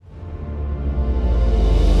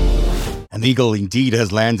An eagle indeed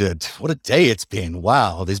has landed. What a day it's been.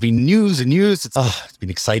 Wow. There's been news and news. It's been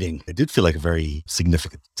exciting. It did feel like a very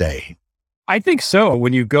significant day. I think so.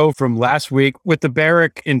 When you go from last week with the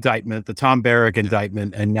Barrack indictment, the Tom Barrack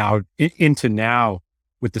indictment, and now into now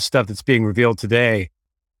with the stuff that's being revealed today,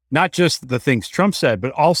 not just the things Trump said,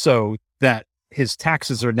 but also that his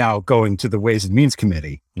taxes are now going to the Ways and Means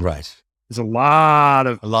Committee. Right. There's a lot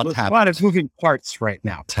of moving parts right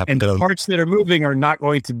now. And the parts that are moving are not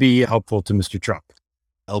going to be helpful to Mr. Trump.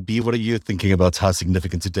 LB, what are you thinking about how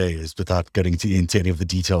significant today is without getting into any of the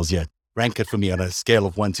details yet? Rank it for me on a scale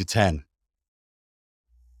of 1 to 10.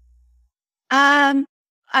 I'm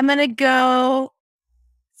going to go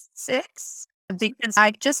 6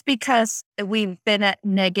 because we've been at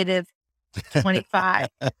negative 25.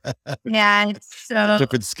 Yeah. So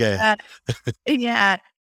different scale. Yeah.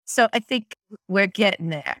 So I think we're getting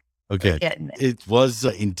there. Okay. It was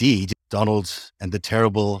indeed Donald and the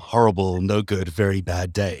terrible, horrible, no good, very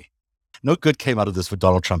bad day. No good came out of this for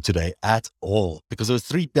Donald Trump today at all, because there was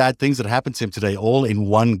 3 bad things that happened to him today, all in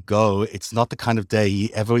one go. It's not the kind of day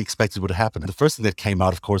he ever expected would happen. And the first thing that came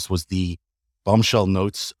out, of course, was the bombshell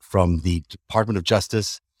notes from the Department of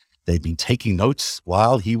Justice. They'd been taking notes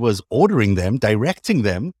while he was ordering them, directing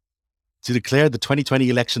them to declare the 2020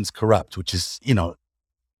 elections corrupt, which is,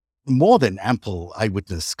 more than ample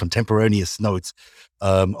eyewitness, contemporaneous notes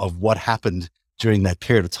of what happened during that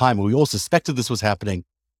period of time. We all suspected this was happening,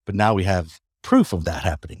 but now we have proof of that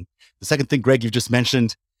happening. The second thing, Greg, you've just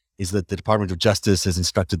mentioned is that the Department of Justice has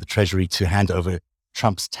instructed the Treasury to hand over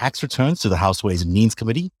Trump's tax returns to the House Ways and Means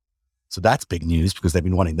Committee. So that's big news because they've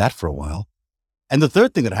been wanting that for a while. And the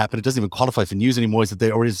third thing that happened, it doesn't even qualify for news anymore, is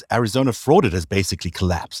that Arizona fraud has basically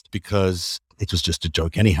collapsed because it was just a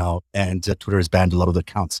joke anyhow. And Twitter has banned a lot of the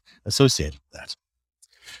accounts associated with that.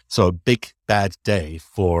 So a big, bad day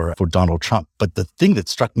for Donald Trump. But the thing that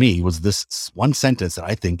struck me was this one sentence that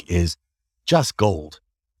I think is just gold.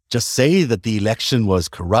 Just say that the election was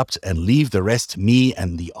corrupt and leave the rest to me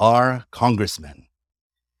and the R congressmen.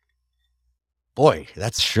 Boy,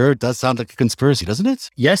 that sure does sound like a conspiracy, doesn't it?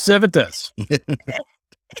 Yes, Ev, it does.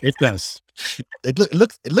 It does. It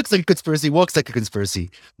looks like a conspiracy, walks like a conspiracy,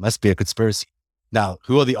 must be a conspiracy. Now,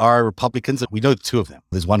 who are the R Republicans? We know 2 of them.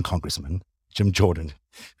 There's one congressman, Jim Jordan,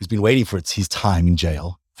 who's been waiting for his time in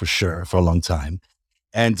jail, for sure, for a long time.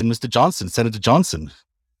 And Mr. Johnson, Senator Johnson,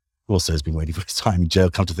 who also has been waiting for his time in jail,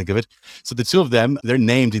 come to think of it. So the 2 of them, they're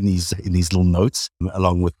named in these little notes,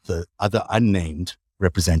 along with the other unnamed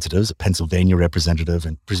representatives, a Pennsylvania representative,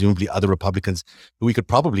 and presumably other Republicans who we could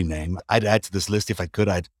probably name. I'd add to this list if I could.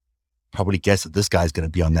 I'd probably guess that this guy's going to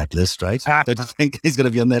be on that list, right? Don't you think he's going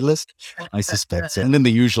to be on that list? I suspect so. And then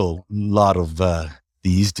the usual lot of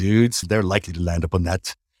these dudes, they're likely to land up on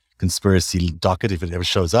that conspiracy docket if it ever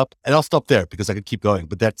shows up. And I'll stop there because I could keep going.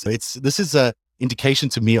 But this is a indication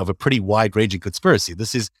to me of a pretty wide-ranging conspiracy.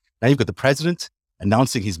 Now you've got the president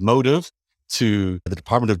announcing his motive to the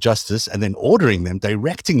Department of Justice and then ordering them,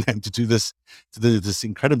 directing them to do this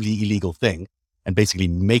incredibly illegal thing and basically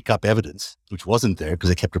make up evidence, which wasn't there because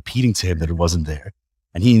they kept repeating to him that it wasn't there.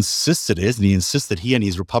 And he insists it is, and he insists that he and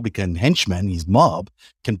his Republican henchmen, his mob,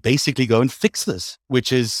 can basically go and fix this,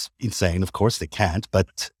 which is insane. Of course, they can't.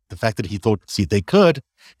 But the fact that he thought, they could,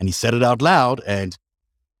 and he said it out loud, and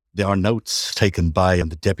there are notes taken by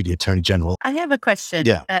the Deputy Attorney General. I have a question.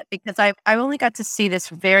 Yeah. Because I only got to see this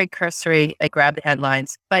very cursory. I grabbed the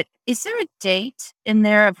headlines. But is there a date in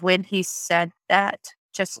there of when he said that?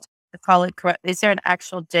 Just to call it correct. Is there an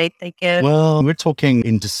actual date they give? Well, we're talking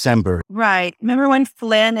in December. Right. Remember when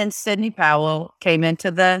Flynn and Sidney Powell came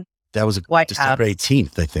into the That was White December House?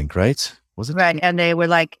 18th, I think, right? Was it? Right. And they were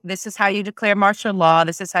like, this is how you declare martial law.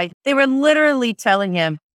 This is how they were literally telling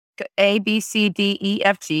him A, B, C, D, E,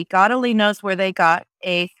 F, G. God only knows where they got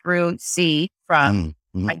A through C from.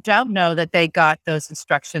 Mm-hmm. I don't know that they got those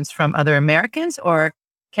instructions from other Americans or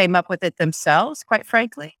came up with it themselves, quite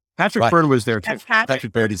frankly. Patrick Byrne was there too.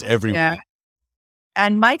 Patrick Byrne is everywhere. Yeah.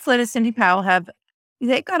 And Mike Flynn and Sidney Powell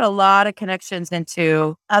they've got a lot of connections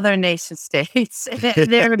into other nation states and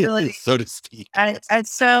their ability. So to speak. And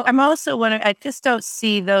so I'm also wondering, I just don't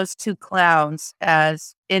see those 2 clowns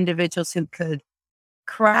as individuals who could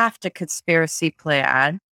craft a conspiracy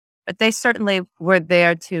plan, but they certainly were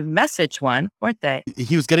there to message one, weren't they?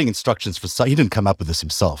 He was getting instructions he didn't come up with this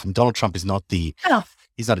himself. And Donald Trump is not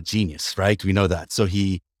he's not a genius, right? We know that. So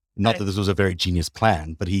not that this was a very genius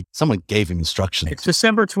plan, but someone gave him instructions. It's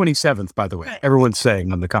December 27th, by the way. Right. Everyone's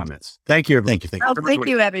saying on the comments. Thank you, everybody. Thank you. Thank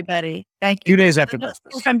you, everybody. Thank you. 2 days after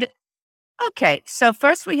that. Okay, so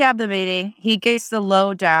first we have the meeting. He gives the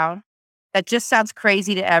lowdown that just sounds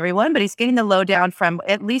crazy to everyone, but he's getting the lowdown from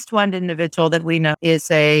at least one individual that we know is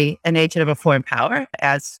an agent of a foreign power,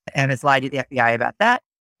 and has lied to the FBI about that.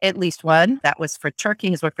 At least one. That was for Turkey.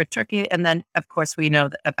 He's worked for Turkey. And then, of course, we know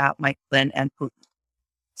about Mike Flynn and Putin.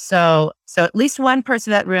 So at least one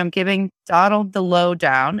person in that room giving Donald the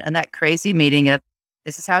lowdown and that crazy meeting of,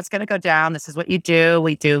 this is how it's going to go down. This is what you do.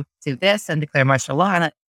 We do this and declare martial law on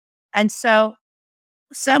it. And so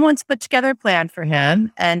someone's put together a plan for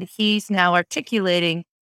him, and he's now articulating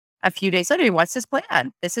a few days later, he wants his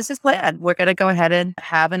plan. This is his plan. We're going to go ahead and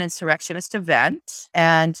have an insurrectionist event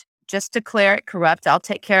and just declare it corrupt. I'll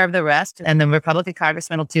take care of the rest. And the Republican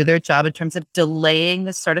congressmen will do their job in terms of delaying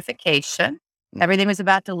the certification. Everything was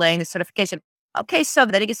about delaying the certification. Okay, so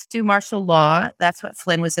then he gets to do martial law. That's what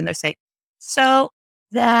Flynn was in there saying. So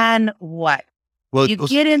then what? Well, You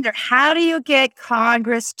get in there. How do you get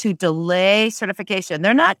Congress to delay certification?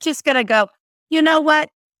 They're not just going to go, you know what?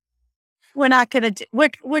 We're not going to,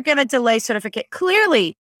 we're going to delay certification.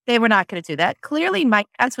 Clearly, they were not going to do that. Clearly, Mike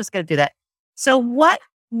Pence was going to do that. So what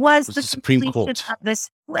was the Supreme completion Court. of this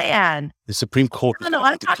plan? The Supreme Court. No,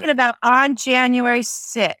 I'm talking about on January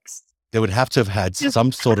 6th. They would have to have had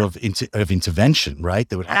some sort of intervention, right?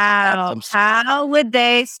 They would have How would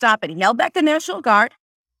they stop it? He held back the National Guard,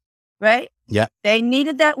 right? Yeah. They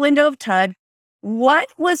needed that window of time. What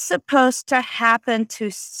was supposed to happen to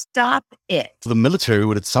stop it? The military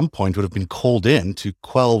would at some point would have been called in to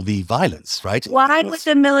quell the violence, right? Why would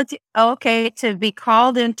the military? Okay, to be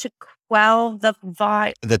called in to quell the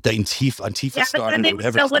violence. That the Antifa Yeah, but started then or they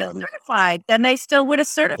whatever. still would have certified. Then they still would have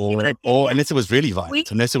certified. Or unless it was really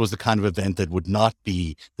violent, unless it was the kind of event that would not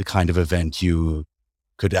be the kind of event you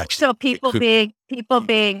could actually. So people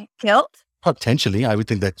being killed. Potentially, I would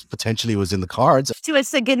think that potentially was in the cards. To a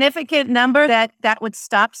significant number that would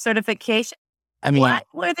stop certification. I mean, what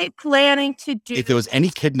were they planning to do? if there was any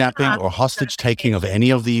kidnapping or hostage taking of any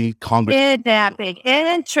of the Congress, Kidnapping,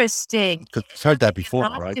 interesting. because we've heard that before,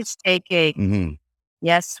 right? Hostage taking. Mm-hmm.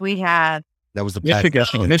 Yes, we have. That was the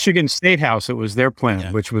Michigan State House. It was their plan,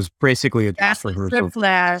 Yeah. which was basically a dress rehearsal.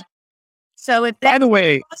 So if By the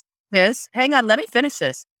way, this, hang on, let me finish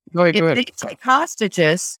this. go ahead. They take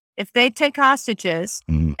hostages,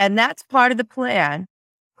 Mhm. and that's part of the plan,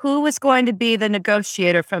 who was going to be the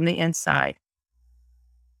negotiator from the inside?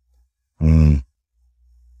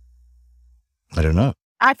 I don't know.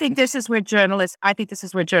 I think this is where journalists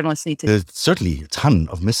need to. There's certainly a ton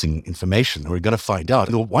of missing information. We're going to find out.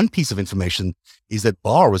 The one piece of information is that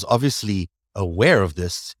Barr was obviously aware of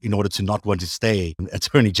this in order to not want to stay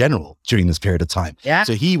Attorney General during this period of time. Yeah.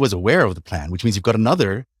 So he was aware of the plan, which means you've got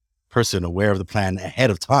another person aware of the plan ahead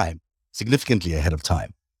of time, significantly ahead of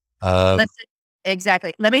time.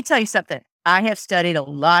 Exactly. Let me tell you something. I have studied a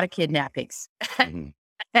lot of kidnappings Mhm.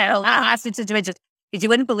 and a lot of hostage situations. Because you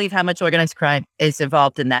wouldn't believe how much organized crime is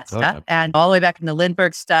involved in that stuff. Okay. And all the way back from the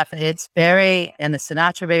Lindbergh stuff, and the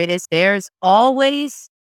Sinatra baby, there's always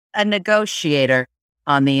a negotiator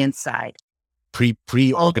on the inside.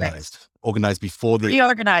 Pre-organized. Organized before the...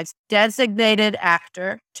 Pre-organized, designated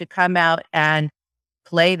actor to come out and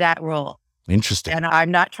play that role. Interesting. And I'm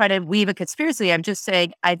not trying to weave a conspiracy. I'm just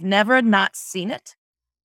saying I've never not seen it.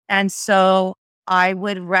 And so I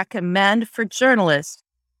would recommend for journalists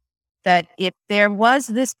that if there was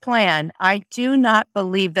this plan, I do not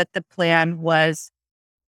believe that the plan was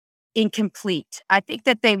incomplete. I think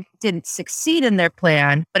that they didn't succeed in their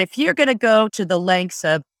plan. But if you're going to go to the lengths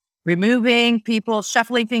of removing people,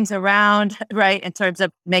 shuffling things around, right, in terms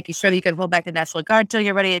of making sure that you can hold back the National Guard till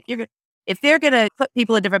you're ready, if they're going to put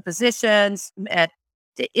people in different positions,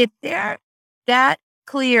 if they're that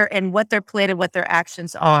clear in what their plan and what their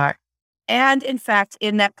actions are. And in fact,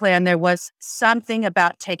 in that plan, there was something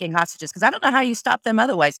about taking hostages, because I don't know how you stop them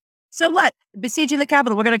otherwise. So what? Besieging the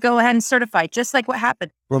Capitol, we're going to go ahead and certify, just like what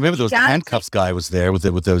happened. Remember, there was the handcuffs guy was there with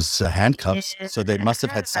those handcuffs. Yeah. So they must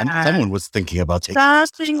have had someone was thinking about taking.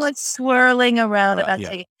 Something was swirling around about yeah.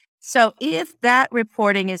 taking. So if that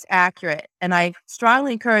reporting is accurate, and I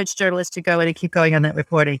strongly encourage journalists to go in and keep going on that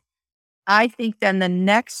reporting, I think then the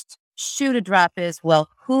next shoe to drop is, well,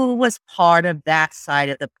 who was part of that side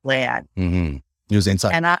of the plan? Mm-hmm. He was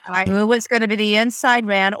inside. And who was going to be the inside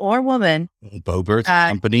man or woman Boebert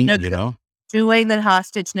company, doing the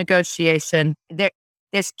hostage negotiation?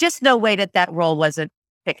 There's just no way that role wasn't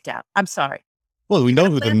picked out. I'm sorry. Well, we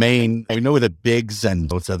know who the Biggs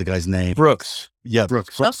and what's the other guy's name? Brooks. Yeah,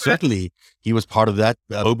 Brooks. Certainly he was part of that.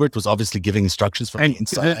 Obert was obviously giving instructions from And the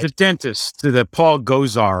inside. the dentist, to the Paul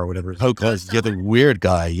Gozar or whatever. Paul Gozar, yeah, the weird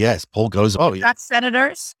guy. Yes, Paul Gozar. Oh, You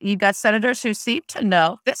yeah. got senators who seem to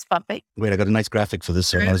know this puppy. Wait, I got a nice graphic for this,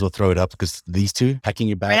 so I might as well throw it up because these two packing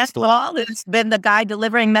your bags. Rand Paul has been the guy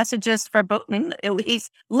delivering messages for Putin.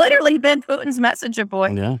 He's literally been Putin's messenger boy.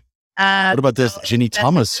 Yeah. What about this Ginny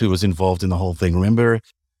Thomas, who was involved in the whole thing? Remember,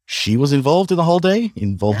 she was involved in the whole day,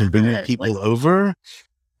 involved in bringing people over.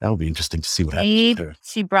 That would be interesting to see what happened to her.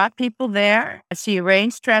 She brought people there. She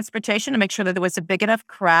arranged transportation to make sure that there was a big enough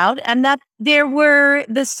crowd and that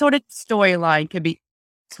this sort of storyline could be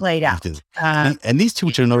played out. And these two,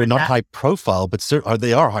 which are not high profile, but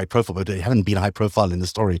they are high profile, but they haven't been high profile in the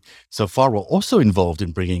story so far, were also involved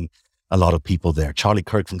in bringing a lot of people there. Charlie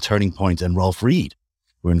Kirk from Turning Point and Rolf Reed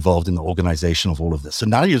were involved in the organization of all of this. So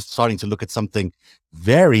now you're starting to look at something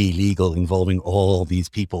very legal involving all these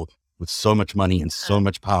people with so much money and so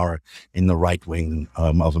much power in the right wing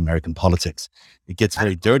of American politics. It gets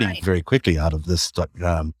very dirty very quickly out of this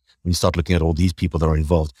when you start looking at all these people that are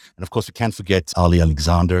involved. And of course, we can't forget Ali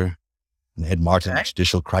Alexander and Ed Martin, the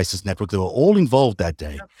Judicial Crisis Network. They were all involved that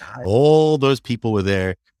day. All those people were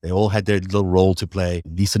there. They all had their little role to play.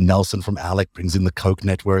 Lisa Nelson from ALEC brings in the Koch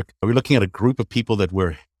network. We're looking at a group of people that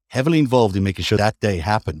were heavily involved in making sure that day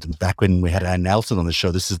happened. And back when we had Ann Nelson on the show,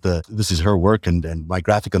 this is her work and my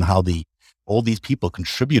graphic on how all these people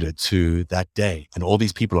contributed to that day. And all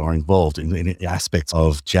these people are involved in aspects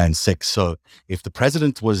of Jan 6. So if the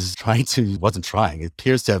president wasn't trying, it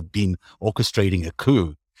appears to have been orchestrating a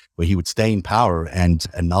coup where he would stay in power and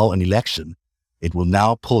annul an election. It will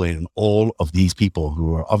now pull in all of these people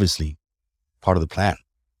who are obviously part of the plan.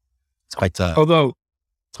 It's quite a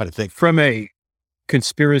thing. From a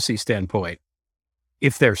conspiracy standpoint,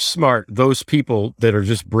 if they're smart, those people that are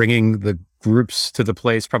just bringing the groups to the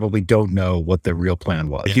place probably don't know what the real plan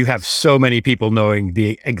was. Yes. You have so many people knowing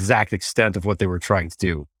the exact extent of what they were trying to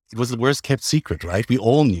do. It was the worst kept secret, right? We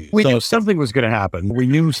all knew. We knew something was going to happen. We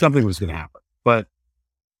knew something was going to happen, but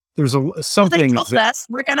there's something. They told us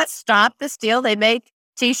we're going to stop this deal. They made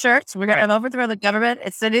T-shirts. We're going to overthrow the government.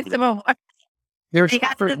 It's the new civil war. There's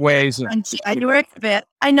different ways. On January 5th.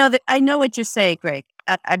 I know what you're saying, Greg.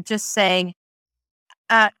 I'm just saying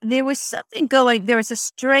there was something going. There was a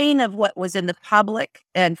strain of what was in the public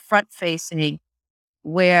and front-facing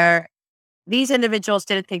where these individuals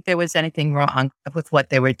didn't think there was anything wrong with what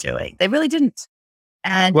they were doing. They really didn't.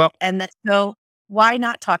 So why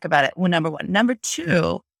not talk about it? Well, number one. Number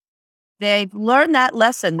two, they've learned that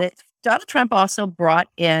lesson that Donald Trump also brought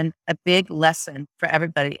in a big lesson for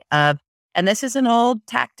everybody and this is an old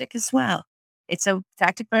tactic as well. It's a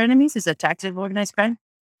tactic for enemies. It's a tactic of organized crime.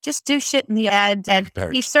 Just do shit in the ad. And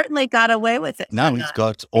he certainly got away with it. Now he's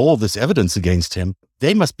got all this evidence against him.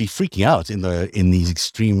 They must be freaking out in these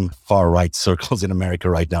extreme far right circles in America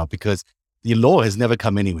right now because the law has never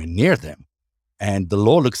come anywhere near them. And the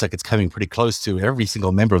law looks like it's coming pretty close to every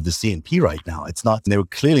single member of the CNP right now. It's not, they were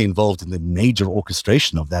clearly involved in the major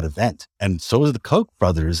orchestration of that event. And so was the Koch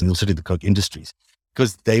brothers and also the Koch Industries,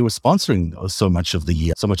 because they were sponsoring so much of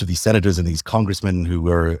these senators and these congressmen who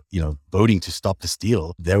were, voting to stop this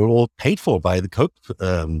deal. They were all paid for by the Koch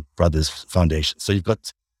brothers foundation. So you've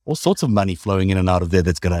got all sorts of money flowing in and out of there.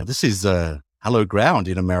 This is hallowed ground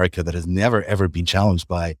in America that has never, ever been challenged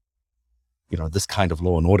by, this kind of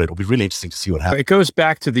law and order. It'll be really interesting to see what happens. It goes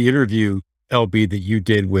back to the interview, LB, that you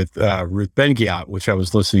did with Ruth Ben-Ghiat, which I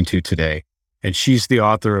was listening to today. And she's the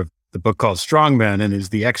author of the book called Strongmen and is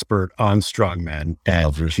the expert on strongmen.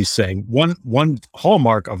 And she's saying one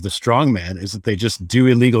hallmark of the strongman is that they just do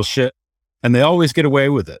illegal shit and they always get away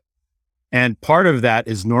with it. And part of that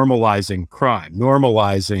is normalizing crime,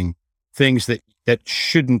 normalizing things that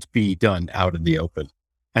shouldn't be done out in the open.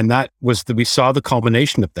 And we saw the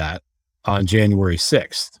culmination of that on January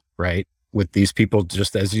 6th, right? With these people,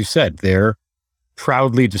 just as you said, they're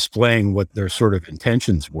proudly displaying what their sort of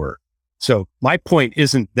intentions were. So my point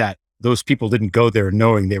isn't that those people didn't go there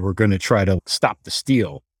knowing they were going to try to stop the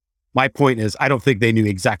steal. My point is, I don't think they knew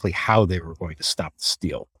exactly how they were going to stop the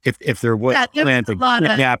steal. If there was a plan to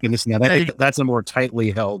kidnap and this and that, I think that's a more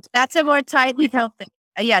tightly held. That's a more tightly held thing.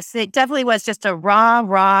 Yes, it definitely was just a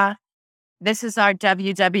raw, this is our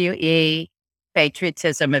WWE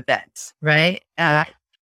patriotism event, right?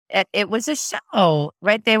 It was a show,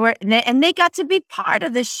 right? They got to be part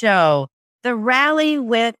of the show. The rally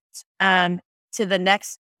went to the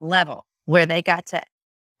next level where they got to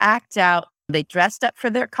act out. They dressed up for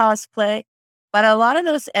their cosplay, but a lot of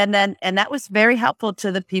those, and that was very helpful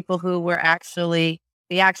to the people who were actually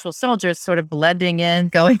the actual soldiers sort of blending in,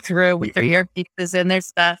 going through with their earpieces and their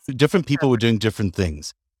stuff. Different people were doing different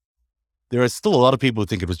things. There are still a lot of people who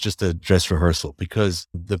think it was just a dress rehearsal because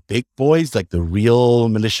the big boys, like the real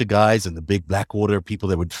militia guys and the big Blackwater people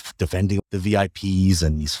that were defending the VIPs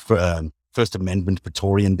and these First Amendment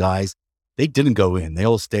Praetorian guys, they didn't go in. They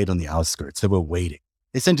all stayed on the outskirts. They were waiting.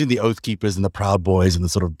 They sent in the Oath Keepers and the Proud Boys and the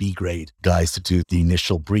sort of B-grade guys to do the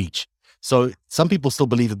initial breach. So some people still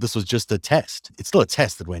believe that this was just a test. It's still a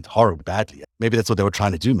test that went horribly badly. Maybe that's what they were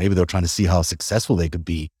trying to do. Maybe they were trying to see how successful they could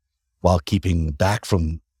be while keeping back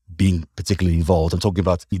from being particularly involved. I'm talking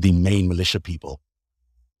about the main militia people.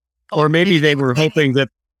 Or maybe they were hoping that,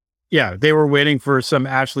 they were waiting for some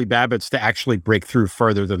Ashley Babbitts to actually break through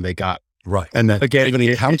further than they got. Right. And then again, even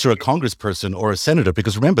encounter a congressperson or a senator,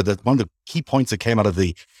 because remember that one of the key points that came out of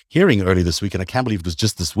the hearing early this week, and I can't believe it was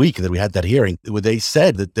just this week that we had that hearing, where they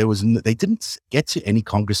said that they didn't get to any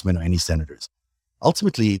congressmen or any senators.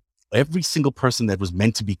 Ultimately, every single person that was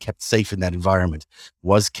meant to be kept safe in that environment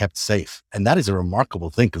was kept safe. And that is a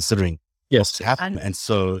remarkable thing considering what's happened. And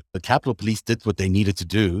so the Capitol Police did what they needed to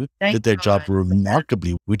do, did their job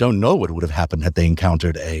remarkably. We don't know what would have happened had they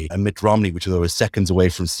encountered a Mitt Romney, which they were seconds away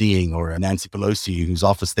from seeing, or a Nancy Pelosi, whose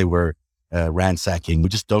office they were ransacking. We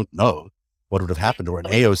just don't know what would have happened, or an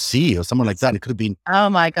AOC or someone like that. It could have been. Oh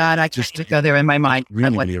my God, I can't even go there in my mind.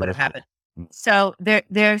 Really, what really would have happened. So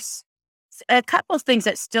there's a couple of things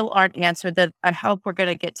that still aren't answered that I hope we're going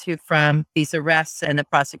to get to from these arrests and the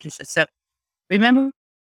prosecution. So remember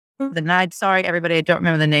sorry, everybody, I don't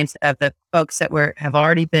remember the names of the folks that have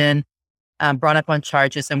already been brought up on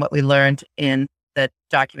charges and what we learned in the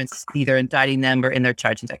documents, either indicting them or in their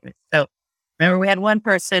charging documents. So remember, we had one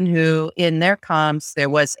person who in their comms, there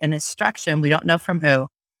was an instruction, we don't know from who,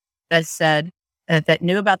 that said, that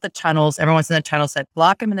knew about the tunnels. Everyone's in the tunnels, said,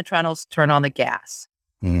 block them in the tunnels, turn on the gas.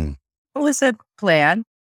 Mm. It was a plan.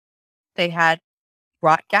 They had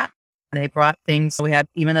brought gas. They brought things. We had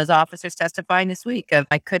even those officers testifying this week of,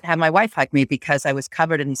 I couldn't have my wife hug me because I was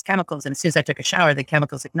covered in these chemicals. And as soon as I took a shower, the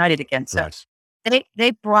chemicals ignited again. So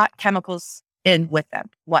they brought chemicals in with them.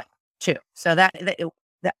 1, 2. So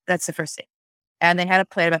that's the first thing. And they had a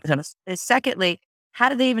plan about the tunnels. Secondly, how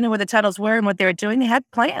did they even know where the tunnels were and what they were doing? They had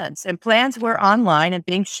plans, and plans were online and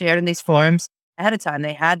being shared in these forums ahead of time.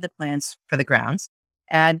 They had the plans for the grounds,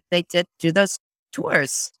 and they did do those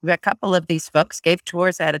tours. A couple of these folks gave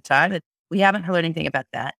tours ahead of time, and we haven't heard anything about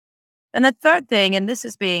that. And the third thing, and this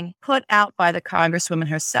is being put out by the Congresswoman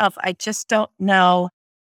herself, I just don't know.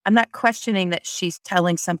 I'm not questioning that she's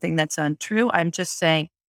telling something that's untrue. I'm just saying,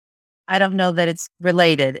 I don't know that it's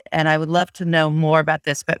related. And I would love to know more about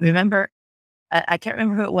this. But remember, I can't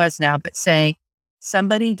remember who it was now, but saying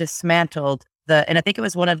somebody dismantled and I think it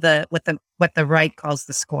was one of what the right calls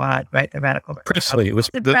the squad, right? The radical. Presley. It was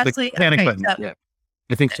the panic button. So, yeah,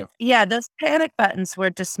 I think so. Yeah, those panic buttons were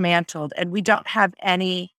dismantled, and we don't have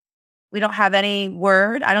any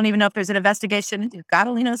word. I don't even know if there's an investigation. God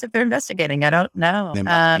only knows if they're investigating. I don't know. They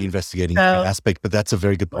might be investigating that aspect, but that's a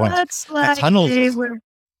very good point. The tunnels is a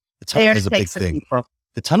big thing. People.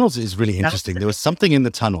 The tunnels is really interesting. There was something in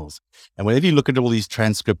the tunnels, and whenever you look at all these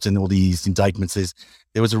transcripts and all these indictments, they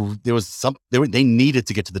needed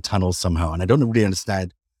to get to the tunnels somehow, and I don't really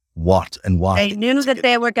understand what and why. They knew that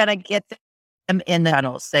they were going to get them in the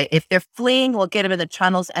tunnels. If they're fleeing, we'll get them in the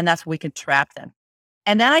tunnels, and that's where we can trap them.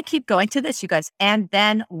 And then I keep going to this, you guys. And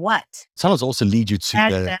then what? Tunnels also lead you to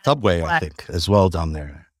the subway, I think, as well down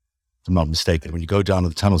there. If I'm not mistaken. When you go down to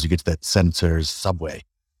the tunnels, you get to that senator's subway.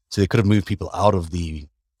 So they could have moved people out of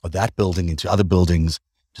that building into other buildings,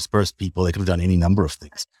 dispersed people. They could have done any number of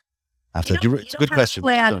things. It's a good question.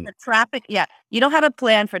 You don't have a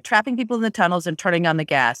plan for trapping people in the tunnels and turning on the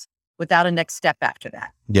gas without a next step after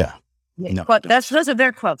that. Yeah. No. Those are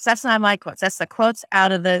their quotes. That's not my quotes. That's the quotes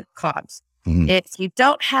out of the comms. Mm-hmm. If you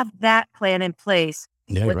don't have that plan in place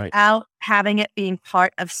without having it being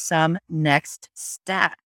part of some next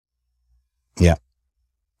step. Yeah.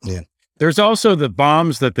 Yeah. There's also the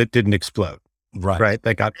bombs that didn't explode. Right.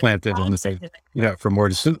 That got planted in the thing, for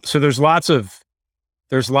more. So there's lots of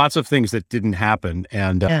things that didn't happen.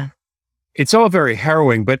 And it's all very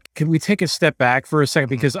harrowing, but can we take a step back for a second?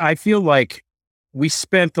 Because I feel like we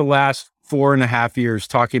spent the last 4.5 years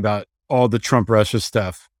talking about all the Trump-Russia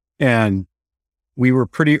stuff, and we were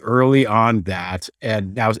pretty early on that.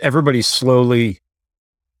 And now everybody's slowly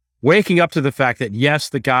waking up to the fact that, yes,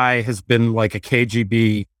 the guy has been like a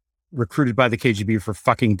KGB, recruited by the KGB for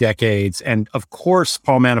fucking decades. And of course,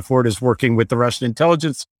 Paul Manafort is working with the Russian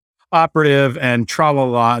intelligence operative and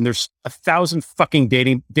tra-la-la. And there's 1,000 fucking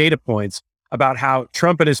data points about how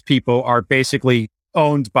Trump and his people are basically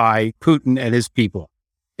owned by Putin and his people.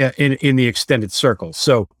 in the extended circle.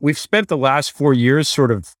 So we've spent the last 4 years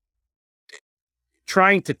sort of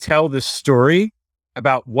trying to tell this story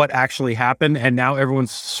about what actually happened. And now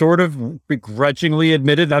everyone's sort of begrudgingly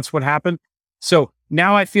admitted that's what happened. So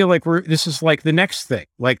now I feel like this is like the next thing,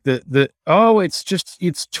 like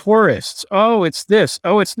it's tourists. Oh, it's this.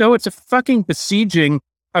 Oh, it's a fucking besieging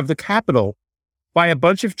of the Capitol by a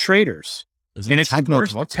bunch of traitors. And it's the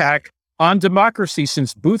worst attack on democracy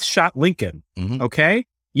since Booth shot Lincoln. Mm-hmm. Okay.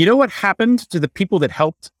 You know what happened to the people that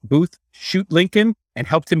helped Booth shoot Lincoln and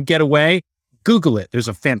helped him get away? Google it. There's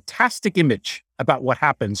a fantastic image about what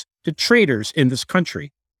happens to traitors in this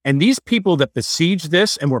country. And these people that besiege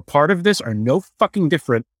this and were part of this are no fucking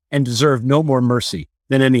different and deserve no more mercy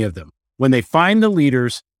than any of them. When they find the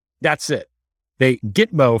leaders, that's it. They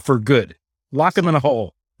gitmo for good. Lock them in a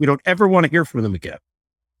hole. We don't ever want to hear from them again.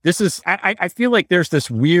 This is, I feel like there's this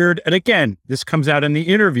weird, and again, this comes out in the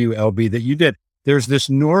interview, LB, that you did. There's this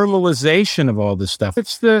normalization of all this stuff.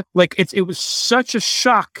 It was such a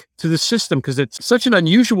shock to the system because it's such an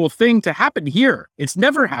unusual thing to happen here. It's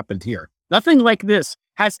never happened here. Nothing like this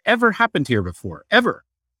has ever happened here before, ever.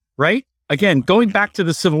 Right? Again, going back to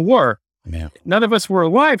the Civil War, none of us were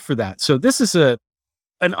alive for that. So this is an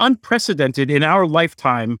unprecedented in our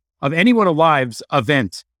lifetime of anyone alive's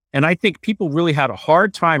event. And I think people really had a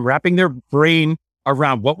hard time wrapping their brain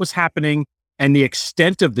around what was happening and the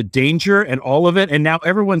extent of the danger and all of it. And now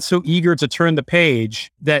everyone's so eager to turn the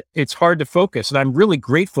page that it's hard to focus. And I'm really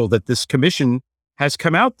grateful that this commission has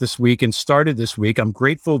come out this week and started this week. I'm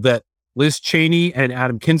grateful that Liz Cheney and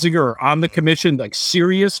Adam Kinzinger are on the commission, like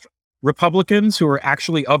serious Republicans who are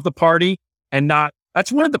actually of the party and not.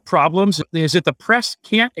 That's one of the problems is that the press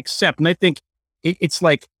can't accept. And I think it's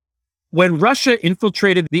like, when Russia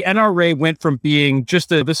infiltrated, the NRA went from being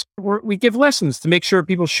just we give lessons to make sure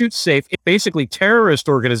people shoot safe, basically terrorist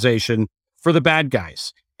organization for the bad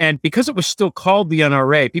guys. And because it was still called the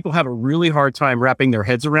NRA, people have a really hard time wrapping their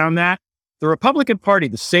heads around that. The Republican Party,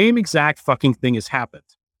 the same exact fucking thing has happened.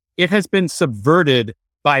 It has been subverted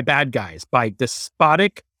by bad guys, by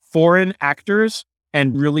despotic foreign actors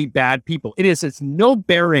and really bad people. It's no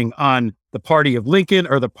bearing on the party of Lincoln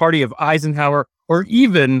or the party of Eisenhower or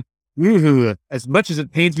even, as much as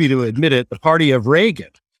it pains me to admit it, the party of Reagan.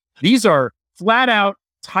 These are flat out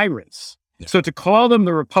tyrants. Yeah. So to call them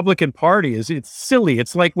the Republican Party it's silly.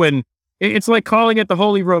 It's like calling it the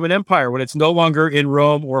Holy Roman Empire when it's no longer in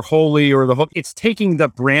Rome or holy or it's taking the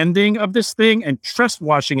branding of this thing and trust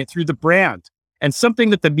washing it through the brand. And something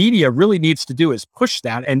that the media really needs to do is push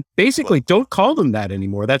that and basically don't call them that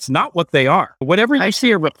anymore. That's not what they are. Whenever I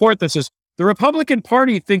see a report that says the Republican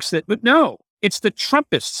Party thinks that, but no, it's the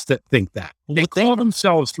Trumpists that think that. They call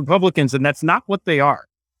themselves Republicans, and that's not what they are.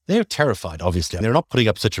 They're terrified, obviously. They're not putting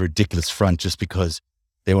up such a ridiculous front just because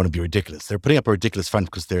they want to be ridiculous. They're putting up a ridiculous front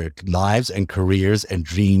because their lives and careers and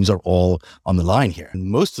dreams are all on the line here. And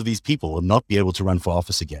most of these people will not be able to run for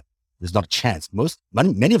office again. There's not a chance.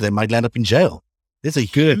 Many of them might land up in jail. There's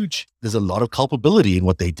a lot of culpability in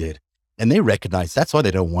what they did. And they recognize that's why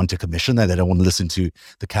they don't want a commission, and they don't want to listen to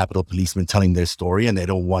the Capitol policemen telling their story, and they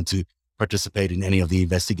don't want to participate in any of the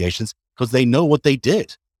investigations because they know what they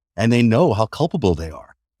did and they know how culpable they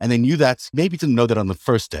are. And they knew that, maybe didn't know that on the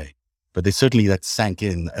first day, but they certainly that sank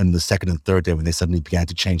in the second and third day when they suddenly began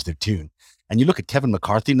to change their tune. And you look at Kevin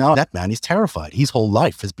McCarthy now, that man is terrified. His whole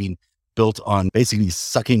life has been built on basically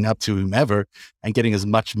sucking up to whomever and getting as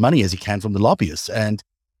much money as he can from the lobbyists. And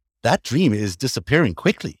that dream is disappearing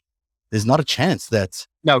quickly. There's not a chance that...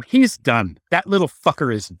 No, he's done. That little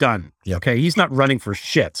fucker is done. Yep. Okay. He's not running for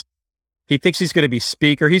shit. He thinks he's going to be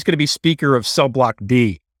speaker. He's going to be speaker of Cell Block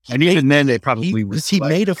D. And even then, they probably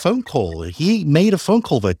made a phone call. He made a phone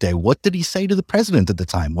call that day. What did he say to the president at the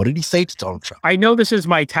time? What did he say to Donald Trump? I know this is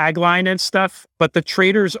my tagline and stuff, but the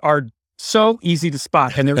traitors are so easy to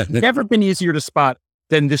spot. And there's never been easier to spot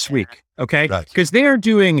than this week. Okay. Because they are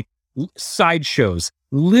doing sideshows.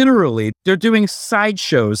 Literally, they're doing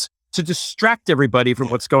sideshows to distract everybody from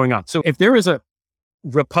what's going on. So if there is a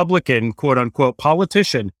Republican, quote unquote,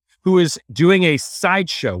 politician who is doing a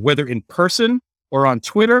sideshow, whether in person or on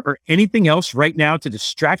Twitter or anything else right now to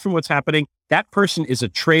distract from what's happening, that person is a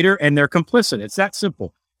traitor and they're complicit. It's that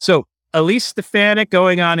simple. So Elise Stefanik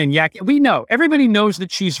going on and we know, everybody knows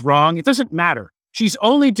that she's wrong. It doesn't matter. She's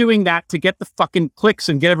only doing that to get the fucking clicks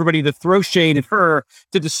and get everybody to throw shade at her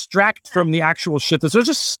to distract from the actual shit. So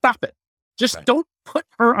just stop it. Just don't put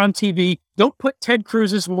her on TV. Don't put Ted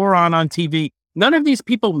Cruz's moron on TV. None of these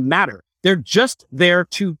people matter. They're just there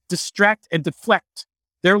to distract and deflect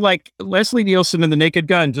They're like Leslie Nielsen and the Naked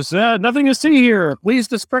Gun. Just nothing to see here. Please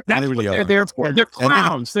disperse. And they really are. They're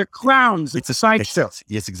clowns. They're clowns. It's a sideshow.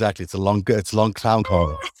 Yes, exactly. It's a long clown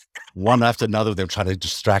car. One after another, they're trying to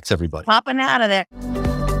distract everybody. Popping out of there.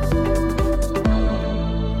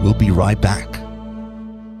 We'll be right back.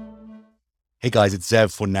 Hey guys, it's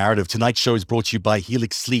Zev for Narrative. Tonight's show is brought to you by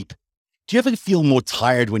Helix Sleep. Do you ever feel more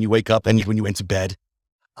tired when you wake up and when you went to bed?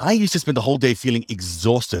 I used to spend the whole day feeling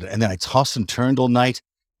exhausted, and then I tossed and turned all night.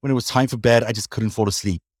 When it was time for bed, I just couldn't fall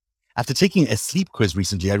asleep. After taking a sleep quiz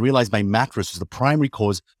recently, I realized my mattress was the primary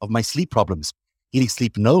cause of my sleep problems. Helix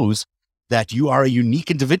Sleep knows that you are a unique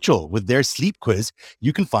individual. With their sleep quiz,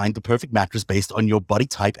 you can find the perfect mattress based on your body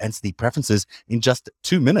type and sleep preferences in just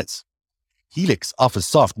 2 minutes. Helix offers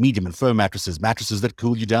soft, medium, and firm mattresses that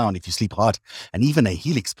cool you down if you sleep hot, and even a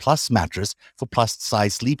Helix Plus mattress for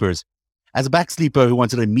plus-size sleepers. As a back sleeper who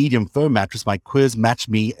wanted a medium firm mattress, my quiz matched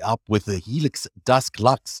me up with the Helix Dusk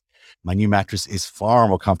Luxe. My new mattress is far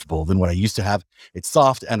more comfortable than what I used to have. It's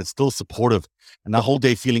soft and it's still supportive. And the whole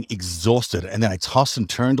day feeling exhausted, and then I tossed and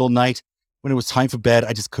turned all night. When it was time for bed,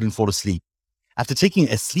 I just couldn't fall asleep. After taking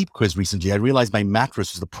a sleep quiz recently, I realized my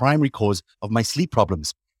mattress was the primary cause of my sleep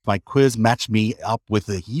problems. My quiz matched me up with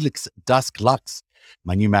the Helix Dusk Luxe.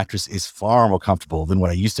 My new mattress is far more comfortable than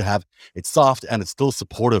what I used to have. It's soft and it's still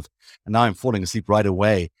supportive. And now I'm falling asleep right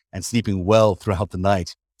away and sleeping well throughout the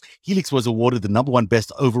night. Helix was awarded the #1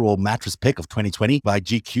 best overall mattress pick of 2020 by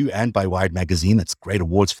GQ and by Wired Magazine. That's great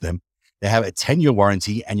awards for them. They have a 10-year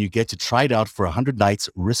warranty, and you get to try it out for 100 nights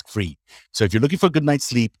risk-free. So if you're looking for a good night's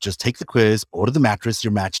sleep, just take the quiz, order the mattress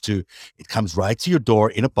you're matched to. It comes right to your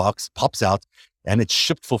door in a box, pops out, and it's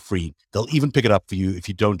shipped for free. They'll even pick it up for you if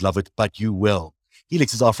you don't love it, but you will.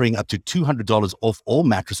 Helix is offering up to $200 off all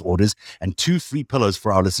mattress orders and 2 free pillows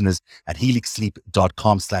for our listeners at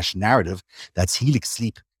helixsleep.com/narrative. That's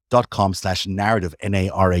helixsleep.com/narrative,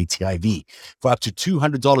 NARATIV, for up to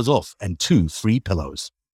 $200 off and 2 free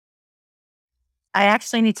pillows. I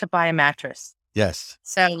actually need to buy a mattress. Yes.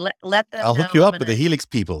 So let them I'll know. hook you up with the Helix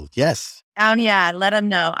people. Yes. Oh, yeah. Let them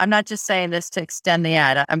know. I'm not just saying this to extend the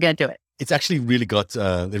ad. I'm going to do it. It's actually really got,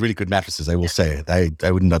 they're really good mattresses, I will say. I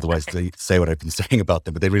wouldn't otherwise say what I've been saying about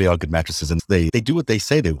them, but they really are good mattresses, and they do what they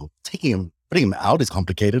say they will. Putting them out is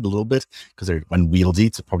complicated a little bit because they're unwieldy.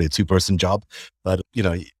 It's probably a 2-person job, but you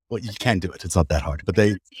can do it. It's not that hard, but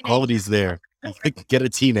quality's there. Get a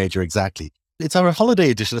teenager, exactly. It's our holiday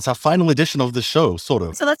edition. It's our final edition of the show, sort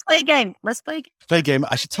of. So let's play a game. Play a game.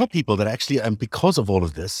 I should tell people that actually, because of all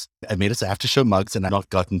of this, I made us after show mugs, and I've not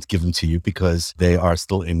gotten to give them to you because they are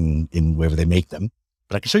still in wherever they make them.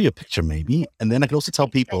 But I can show you a picture maybe. And then I can also tell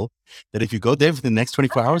people that if you go there for the next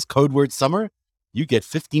 24 hours, code word summer, you get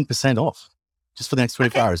 15% off just for the next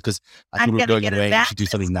 24 hours. Because I think we're going away and should do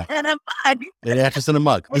something nice. And a mug. An mattress and a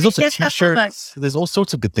mug. There's also t-shirts. There's all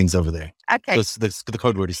sorts of good things over there. Okay. So the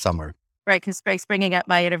code word is summer. Right, because Greg's bringing up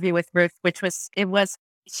my interview with Ruth,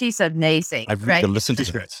 she's amazing. I've really listened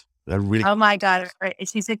to it. Oh my God,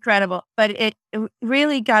 she's incredible. But it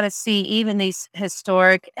really got to see even these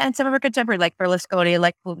historic and some of our contemporary, like Berlusconi,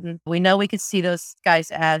 like Putin. We know we could see those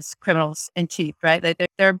guys as criminals in chief, right?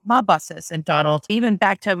 They're mob bosses. And Donald, even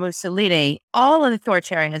back to Mussolini, all of the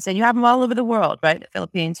authoritarians, and you have them all over the world, right? The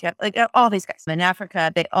Philippines, you have all these guys. In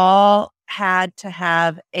Africa, they all had to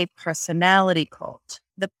have a personality cult.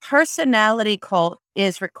 The personality cult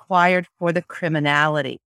is required for the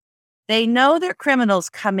criminality. They know they're criminals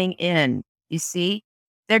coming in, you see?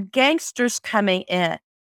 They're gangsters coming in.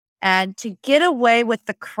 And to get away with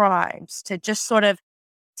the crimes, to just sort of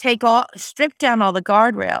strip down all the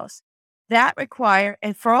guardrails, and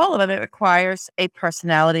for all of them, it requires a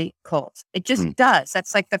personality cult. It just does.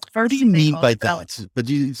 That's like the first thing. What do you mean by that? But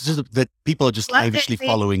it's just that people are just slavishly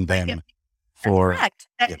following them for... Correct.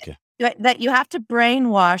 That you have to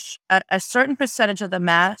brainwash a certain percentage of the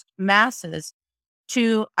masses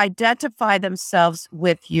to identify themselves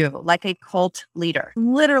with you, like a cult leader,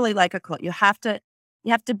 literally like a cult. You have to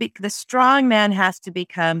be, the strong man has to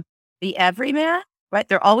become the everyman, right?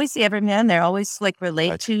 They're always the everyman. They're always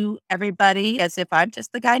relate to everybody as if I'm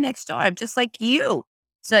just the guy next door. I'm just like you.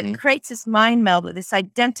 So it creates this mind meld, this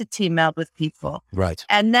identity meld with people. Right.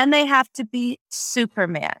 And then they have to be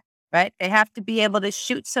Superman. Right? They have to be able to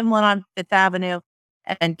shoot someone on Fifth Avenue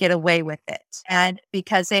and get away with it. And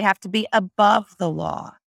because they have to be above the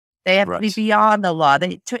law. They have to be beyond the law.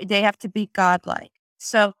 They have to be godlike.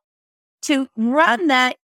 So to run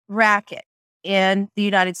that racket in the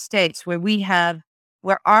United States, where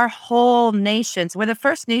our whole nations, we're the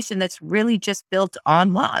first nation that's really just built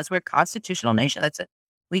on laws. We're a constitutional nation.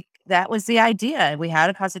 That was the idea. We had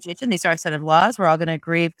a constitution. These are a set of laws. We're all going to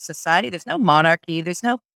agree with society. There's no monarchy. There's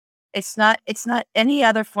no It's not any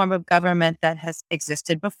other form of government that has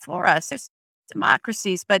existed before us. There's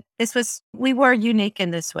democracies, but we were unique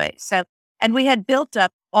in this way. So, and we had built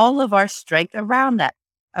up all of our strength around that,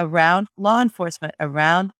 around law enforcement,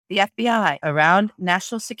 around the FBI, around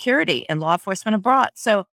national security and law enforcement abroad.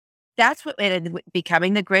 So that's what made it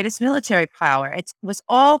becoming the greatest military power. It was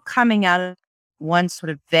all coming out of one sort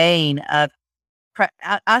of vein of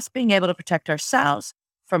us being able to protect ourselves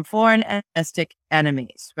from foreign and domestic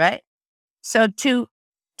enemies, right? So to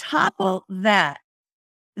topple that,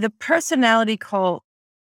 the personality cult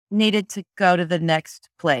needed to go to the next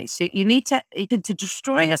place. You need to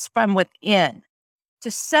destroy us from within, to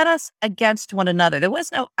set us against one another. There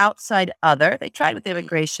was no outside other. They tried with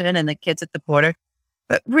immigration and the kids at the border,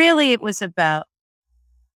 but really it was about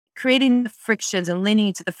creating the frictions and leaning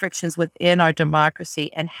into the frictions within our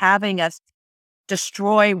democracy and having us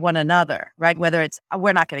destroy one another, right? Whether it's,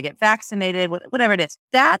 we're not going to get vaccinated, whatever it is.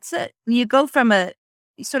 That's it. You go from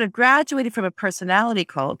you sort of graduated from a personality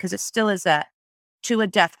cult, because it still is that, to a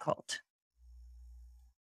death cult.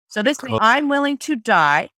 So this, I'm willing to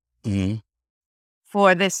die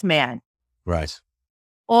for this man. Right.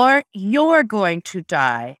 Or you're going to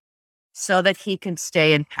die so that he can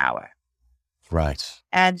stay in power. Right.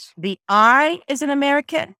 And the I is an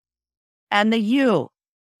American and the you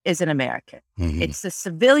is an American. It's the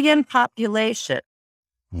civilian population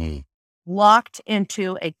locked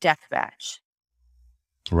into a death match.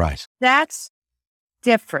 Right. That's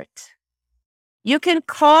different. You can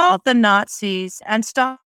call the Nazis and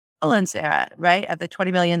Stalin's era, right, of the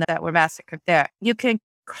 20 million that were massacred there. You can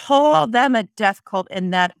call them a death cult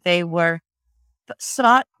in that they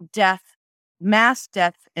sought death, mass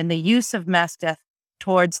death, and the use of mass death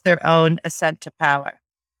towards their own ascent to power.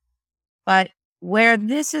 But where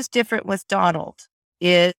this is different with Donald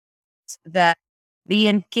is that the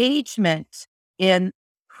engagement in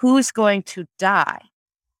who's going to die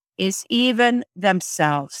is even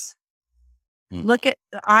themselves. Look at,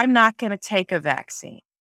 I'm not going to take a vaccine,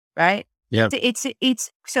 right? Yeah.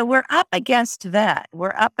 It's so we're up against that.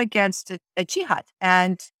 We're up against a jihad,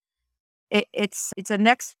 and it's a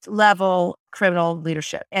next level criminal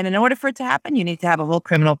leadership. And in order for it to happen, you need to have a whole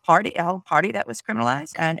party that was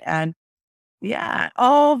criminalized, and yeah,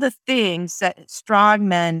 all the things that strong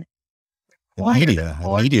men.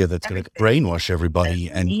 Media that's going to brainwash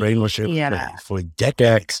everybody and brainwash everybody for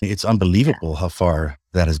decades. It's unbelievable how far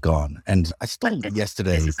that has gone. And I still,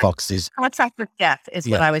 yesterday, Fox is... Contract with death is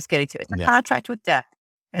what I was getting to. It's a contract with death.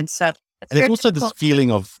 And so... And there's also this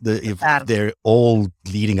feeling of if they're all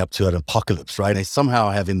leading up to an apocalypse, right? They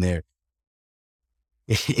somehow have in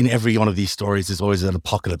in every one of these stories, there's always an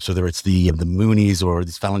apocalypse, whether it's the Moonies or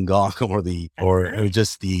the Falun Gong or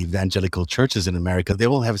just the evangelical churches in America. They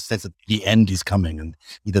all have a sense that the end is coming, and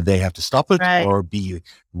either they have to stop it or be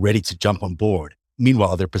ready to jump on board.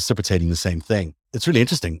 Meanwhile, they're precipitating the same thing. It's really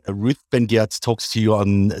interesting. Ruth Ben-Ghiat talks to you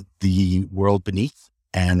on The World Beneath.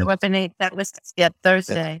 And Beneath, that was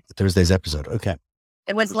Thursday. Thursday's episode. Okay.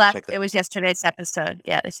 It was yesterday's episode.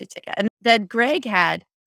 Yeah, they should check it out. And then Greg had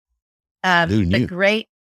the great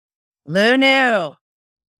Lou New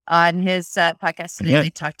on his podcast today. They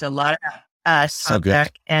talked a lot about so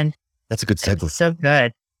good. And that's a good segue. So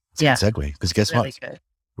good. It's a good segue, because guess what? Good.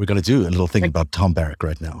 We're going to do a little thing about Tom Barrack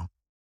right now.